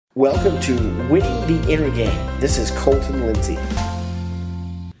Welcome to Winning the Inner Game. This is Colton Lindsay.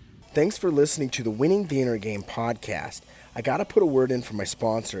 Thanks for listening to the Winning the Inner Game podcast. I got to put a word in for my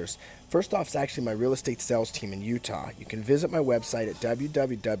sponsors. First off, it's actually my real estate sales team in Utah. You can visit my website at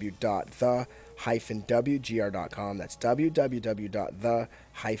www.the-wgr.com. That's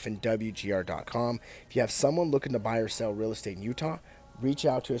www.the-wgr.com. If you have someone looking to buy or sell real estate in Utah, reach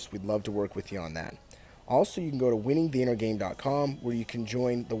out to us. We'd love to work with you on that. Also, you can go to winningtheinnergame.com where you can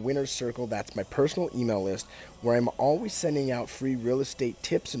join the Winner's Circle. That's my personal email list where I'm always sending out free real estate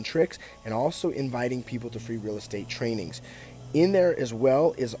tips and tricks and also inviting people to free real estate trainings. In there as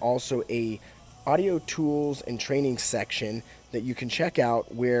well is also a audio tools and training section that you can check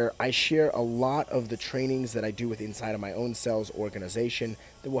out where I share a lot of the trainings that I do with inside of my own sales organization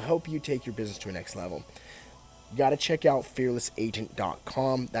that will help you take your business to a next level. You got to check out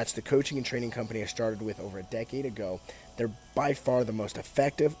fearlessagent.com. That's the coaching and training company I started with over a decade ago. They're by far the most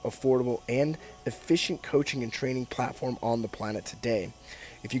effective, affordable, and efficient coaching and training platform on the planet today.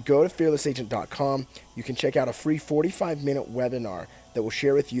 If you go to fearlessagent.com, you can check out a free 45-minute webinar that will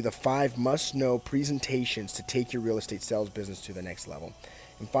share with you the 5 must-know presentations to take your real estate sales business to the next level.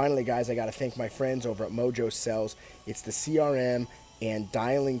 And finally, guys, I got to thank my friends over at Mojo Sales. It's the CRM and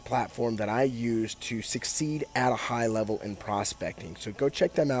dialing platform that I use to succeed at a high level in prospecting. So go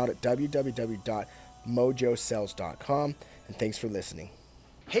check them out at www.mojosales.com, and thanks for listening.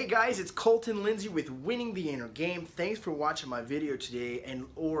 Hey guys, it's Colton Lindsay with Winning the Inner Game. Thanks for watching my video today and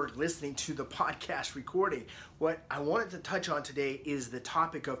or listening to the podcast recording. What I wanted to touch on today is the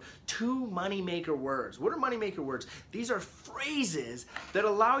topic of 2 moneymaker words. What are moneymaker words? These are phrases that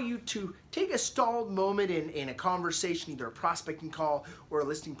allow you to take a stalled moment in a conversation, either a prospecting call or a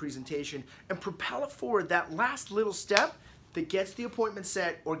listing presentation, and propel it forward that last little step that gets the appointment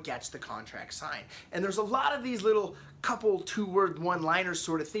set or gets the contract signed. And there's a lot of these little couple 2-word one-liners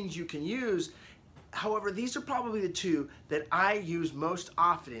sort of things you can use. However, these are probably the 2 that I use most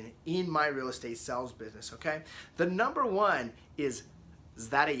often in my real estate sales business, okay? The number 1 is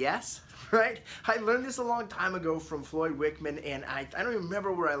that a yes? Right? I learned this a long time ago from Floyd Wickman, and I don't even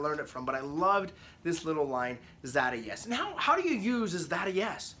remember where I learned it from, but I loved this little line, is that a yes? And how do you use is that a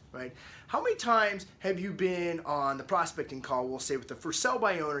yes? Right? How many times have you been on the prospecting call, we'll say with the for sale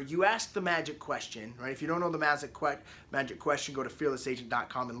by owner, you ask the magic question, right? If you don't know the magic question, go to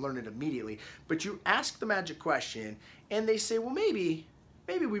fearlessagent.com and learn it immediately. But you ask the magic question and they say, well, maybe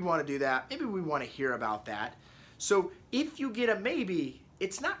we want to do that. Maybe we want to hear about that. So if you get a maybe,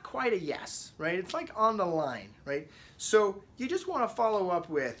 it's not quite a yes, right? It's like on the line, right? So you just want to follow up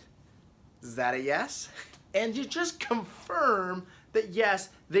with, is that a yes? And you just confirm that yes,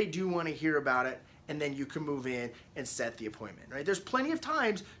 they do want to hear about it, and then you can move in and set the appointment, right? There's plenty of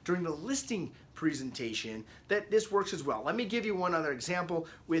times during the listing presentation that this works as well. Let me give you one other example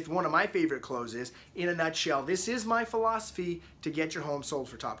with one of my favorite closes. In a nutshell, this is my philosophy to get your home sold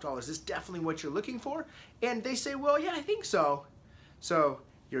for top dollar. Is this definitely what you're looking for? And they say, well, yeah, I think so. So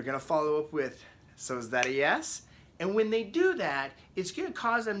you're gonna follow up with, so is that a yes? And when they do that, it's going to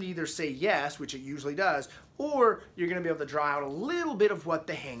cause them to either say yes, which it usually does, or you're going to be able to draw out a little bit of what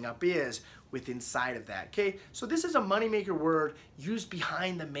the hang up is with inside of that, okay? So this is a moneymaker word used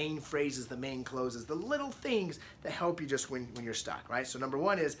behind the main phrases, the main closes, the little things that help you just when you're stuck, right? So number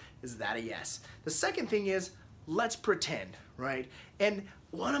 1 is that a yes? The second thing is, let's pretend, right? And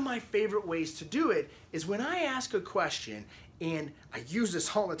one of my favorite ways to do it is when I ask a question, and I use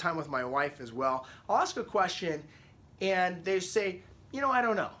this all the time with my wife as well, I'll ask a question and they say, you know, I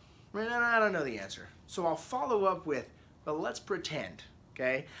don't know. I don't know the answer. So I'll follow up with, well, let's pretend,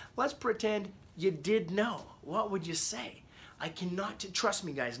 okay? Let's pretend you did know. What would you say? I cannot, trust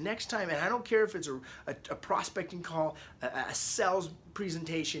me guys, next time, and I don't care if it's a prospecting call, a sales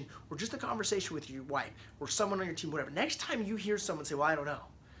presentation, or just a conversation with your wife, or someone on your team, whatever. Next time you hear someone say, well, I don't know.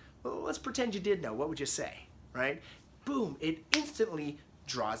 Well, let's pretend you did know. What would you say, right? Boom, it instantly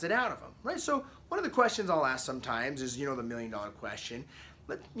draws it out of them, right? So one of the questions I'll ask sometimes is, you know, the $1 million question.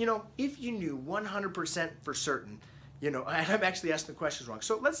 You know, if you knew 100% for certain, you know, and I'm actually asking the questions wrong.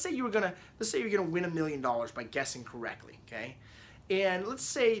 So let's say you're gonna win $1 million by guessing correctly, okay? And let's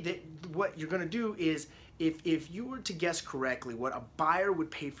say that what you're gonna do is, if you were to guess correctly what a buyer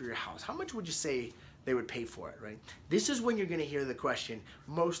would pay for your house, how much would you say they would pay for it, right? This is when you're gonna hear the question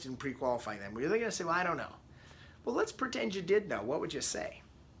most in pre-qualifying them, where you're gonna say, well, I don't know. Well, let's pretend you did know. What would you say?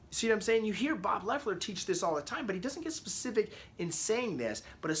 See what I'm saying? You hear Bob Leffler teach this all the time, but he doesn't get specific in saying this,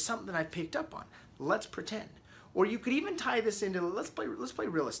 but it's something that I picked up on. Let's pretend. Or you could even tie this into, let's play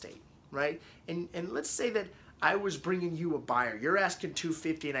real estate, right? And let's say that I was bringing you a buyer. You're asking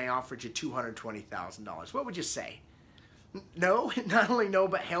 $250,000 and I offered you $220,000. What would you say? No, not only no,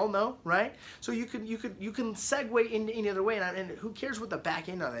 but hell no, right? So you can segue into any other way, and who cares what the back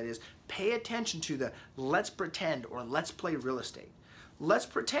end of that is? Pay attention to the let's pretend or let's play real estate. Let's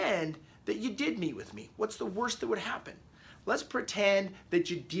pretend that you did meet with me. What's the worst that would happen? Let's pretend that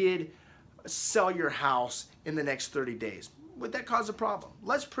you did sell your house in the next 30 days. Would that cause a problem?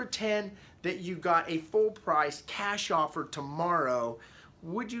 Let's pretend that you got a full price cash offer tomorrow.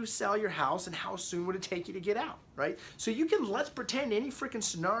 Would you sell your house, and how soon would it take you to get out, right? So you can let's pretend any freaking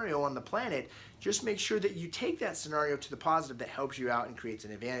scenario on the planet. Just make sure that you take that scenario to the positive that helps you out and creates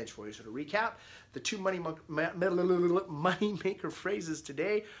an advantage for you. So to recap, the two money maker phrases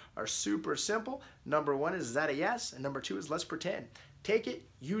today are super simple. Number one is that a yes? And number two is let's pretend. Take it,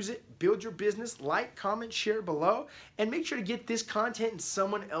 use it, build your business, like, comment, share below, and make sure to get this content in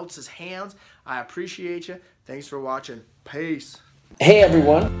someone else's hands. I appreciate you. Thanks for watching. Peace. Hey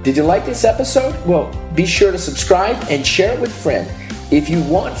everyone, did you like this episode? Well, be sure to subscribe and share it with a friend. If you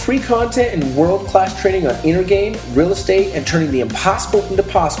want free content and world-class training on inner game, real estate, and turning the impossible into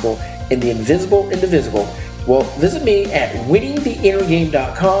possible and the invisible into visible, well, visit me at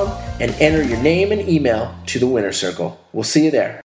winningtheinnergame.com and enter your name and email to the winner circle. We'll see you there.